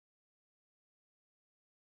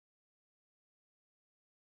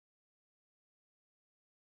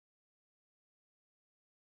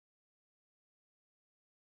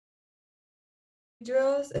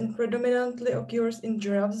individuals and predominantly occurs in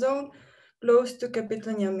Giraffe Zone, close to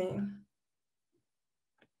capital Niamey.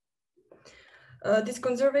 This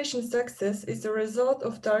conservation success is a result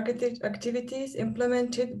of targeted activities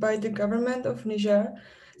implemented by the government of Niger,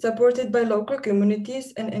 supported by local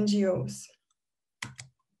communities and NGOs.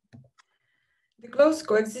 The close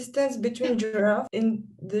coexistence between giraffe in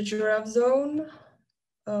the Giraffe Zone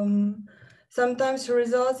sometimes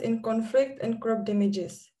results in conflict and crop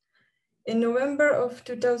damages. In November of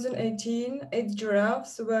 2018, 8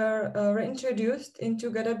 giraffes were reintroduced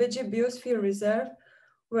into Gadabeji Biosphere Reserve,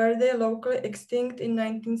 where they locally extinct in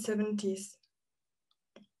 1970s.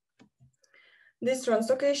 This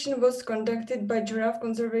translocation was conducted by Giraffe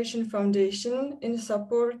Conservation Foundation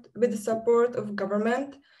with the support of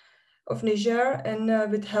government of Niger and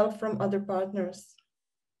with help from other partners.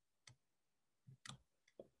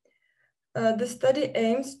 The study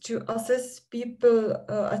aims to assess people's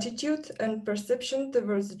attitude and perception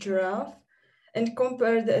towards giraffe and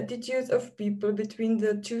compare the attitudes of people between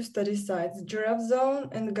the two study sites, Giraffe Zone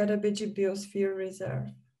and Gadabeji Biosphere Reserve.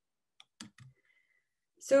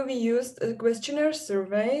 So we used a questionnaire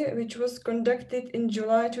survey, which was conducted in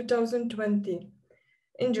July 2020.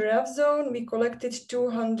 In Giraffe Zone, we collected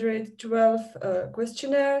 212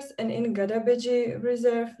 questionnaires, and in Gadabeji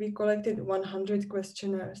Reserve, we collected 100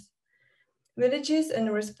 questionnaires. Villages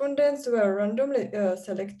and respondents were randomly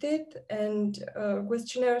selected, and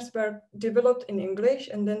questionnaires were developed in English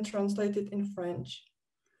and then translated in French.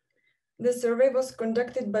 The survey was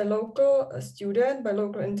conducted by local student, by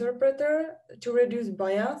local interpreter to reduce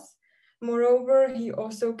bias. Moreover, he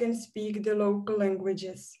also can speak the local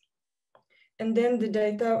languages. And then the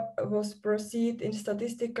data was processed in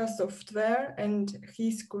statistical software and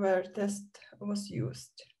chi-square test was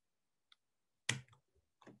used.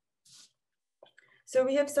 So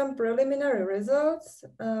we have some preliminary results.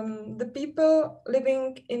 The people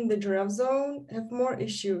living in the Giraffe Zone have more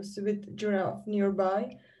issues with giraffe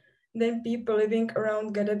nearby than people living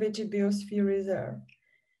around Gadabeji Biosphere Reserve.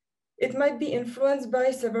 It might be influenced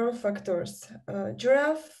by several factors.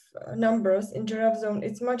 Giraffe numbers in Giraffe Zone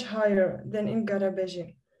is much higher than in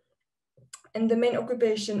Gadabeji. And the main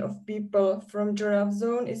occupation of people from Giraffe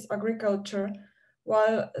Zone is agriculture,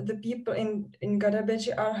 while the people in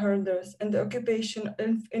Gadabeji are herders, and the occupation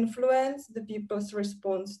influence the people's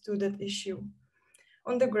response to that issue.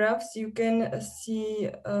 On the graphs, you can see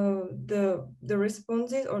the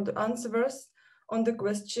responses or the answers on the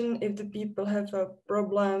question if the people have a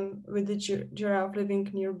problem with the giraffe living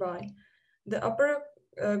nearby. The upper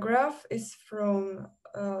graph is from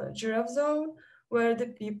Giraffe Zone, where the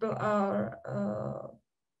people are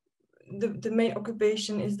the main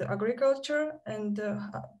occupation is the agriculture and the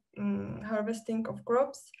harvesting of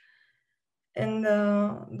crops. And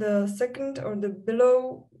the second or the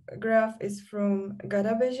below graph is from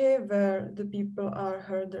Gadabeji, where the people are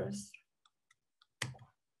herders.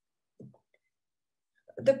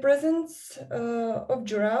 The presence of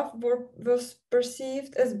giraffe was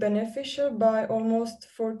perceived as beneficial by almost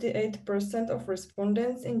 48% of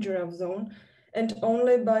respondents in Giraffe Zone, and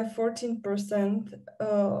only by 14%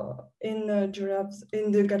 in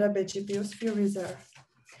the Gadabeji Biosphere Reserve.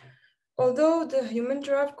 Although the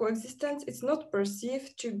human-giraffe coexistence is not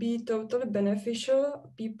perceived to be totally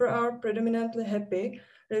beneficial, people are predominantly happy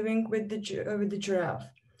living with the giraffe.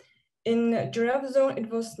 In Giraffe Zone, it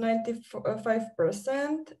was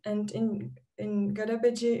 95%, and in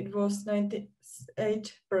Gadabeji, it was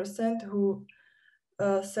 98% who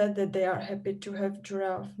said that they are happy to have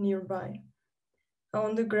giraffe nearby.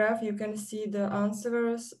 On the graph, you can see the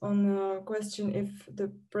answers on the question if the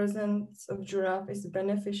presence of giraffe is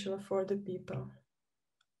beneficial for the people.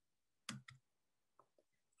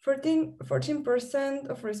 14%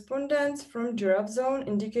 of respondents from Giraffe Zone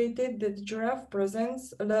indicated that giraffe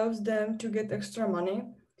presence allows them to get extra money,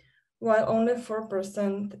 while only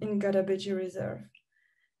 4% in Gadabeji Reserve.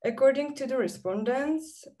 According to the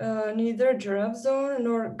respondents, neither Giraffe Zone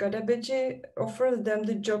nor Gadabeji offers them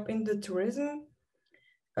the job in the tourism,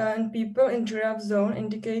 and people in Giraffe Zone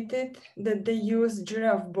indicated that they use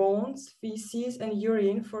giraffe bones, feces, and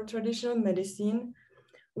urine for traditional medicine,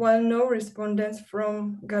 while no respondents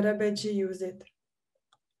from Gadabeji use it.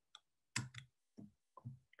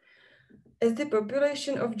 As the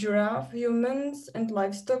population of giraffe, humans, and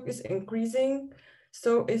livestock is increasing,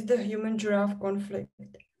 so is the human-giraffe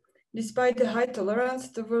conflict. Despite the high tolerance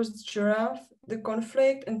towards giraffe, the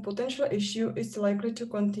conflict and potential issue is likely to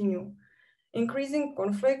continue. Increasing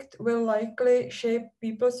conflict will likely shape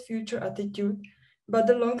people's future attitude, but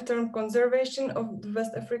the long-term conservation of the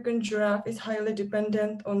West African giraffe is highly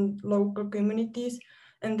dependent on local communities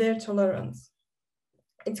and their tolerance.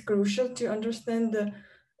 it's crucial to understand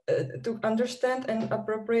and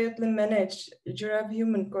appropriately manage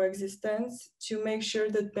giraffe-human coexistence to make sure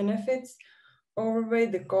that benefits outweigh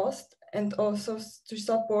the cost, and also to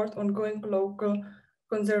support ongoing local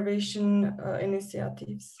conservation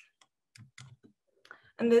initiatives.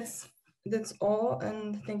 And that's all,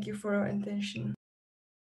 and thank you for your attention.